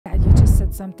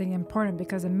that's something important,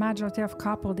 because a majority of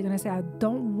couples, they're going to say, I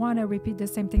don't want to repeat the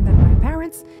same thing that my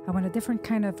parents. I want a different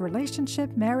kind of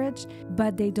relationship, marriage,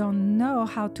 but they don't know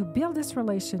how to build this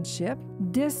relationship.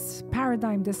 This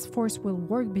paradigm, this force will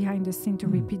work behind the scene to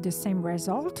repeat the same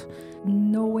result,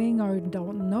 knowing or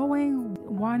don't knowing,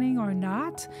 wanting or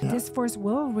not. Yeah. This force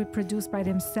will reproduce by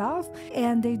themselves,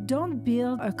 and they don't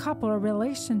build a couple or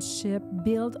relationship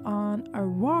built on a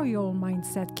royal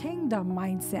mindset, kingdom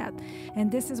mindset. And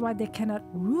this is why they cannot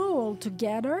rule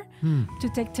together to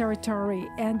take territory.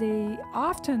 And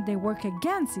they work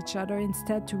against each other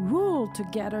instead to rule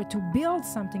together, to build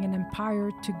something, an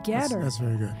empire together. That's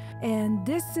very good. And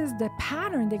this is the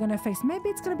pattern they're going to face. Maybe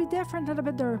it's going to be different a little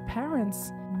bit, their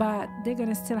parents, but they're going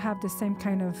to still have the same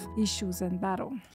kind of issues and battle.